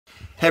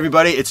Hey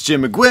everybody, it's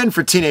Jim McGuinn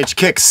for Teenage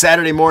Kicks,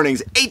 Saturday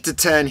mornings 8 to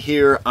 10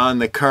 here on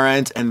The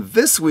Current. And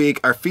this week,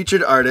 our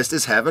featured artist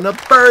is having a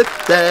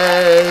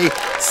birthday!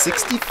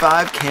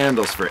 65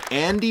 candles for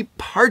Andy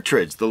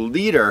Partridge, the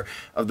leader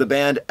of the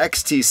band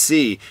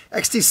XTC.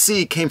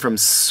 XTC came from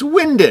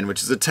Swindon,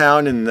 which is a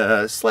town in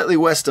the slightly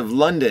west of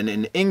London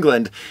in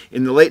England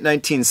in the late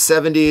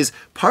 1970s.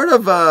 Part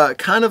of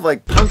kind of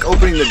like punk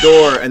opening the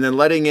door and then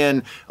letting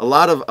in a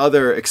lot of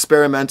other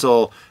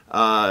experimental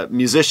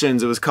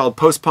musicians. It was called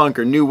post-punk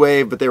or new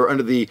wave, but they were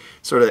under the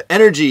sort of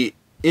energy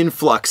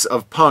influx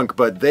of punk,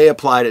 but they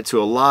applied it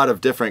to a lot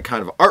of different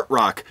kind of art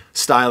rock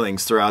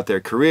stylings throughout their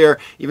career,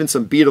 even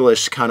some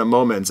Beatles-ish kind of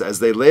moments as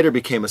they later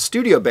became a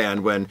studio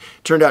band when it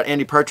turned out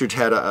Andy Partridge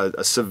had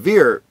a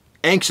severe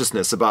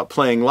anxiousness about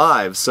playing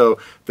live, so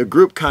the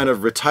group kind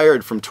of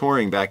retired from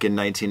touring back in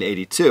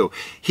 1982.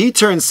 He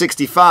turned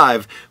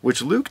 65,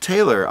 which Luke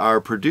Taylor, our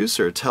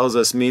producer, tells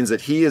us means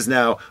that he is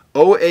now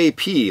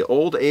OAP,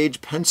 Old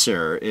Age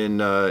Pensioner, in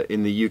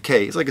the UK.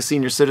 He's like a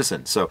senior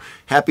citizen, so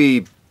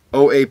happy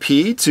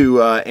OAP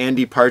to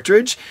Andy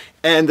Partridge.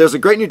 And there's a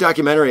great new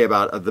documentary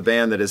about the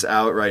band that is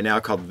out right now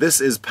called This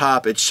Is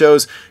Pop. It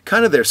shows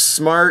kind of their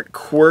smart,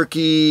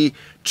 quirky,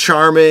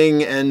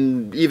 charming,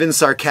 and even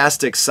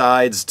sarcastic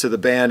sides to the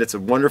band. It's a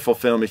wonderful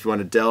film if you want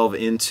to delve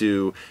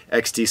into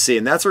XTC.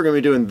 And that's what we're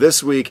going to be doing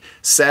this week,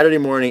 Saturday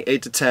morning,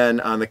 8 to 10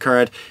 on The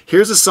Current.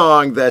 Here's a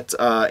song that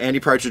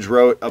Andy Partridge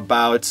wrote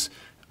about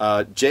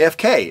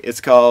JFK. It's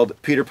called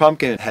Peter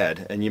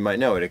Pumpkinhead, and you might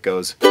know it. It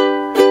goes,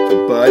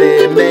 "But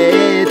it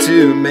made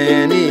too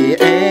many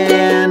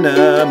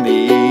enemies,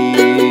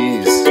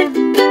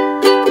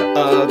 the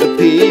other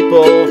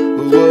people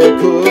who would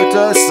put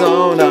us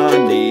on our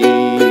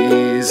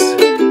knees.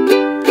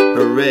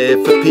 Hooray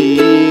for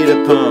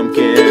Peter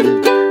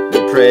Pumpkin,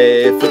 we'll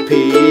pray for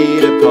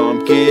Peter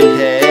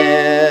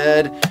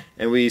Pumpkinhead."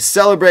 And we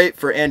celebrate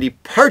for Andy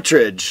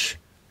Partridge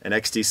and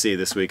XTC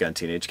this week on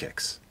Teenage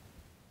Kicks.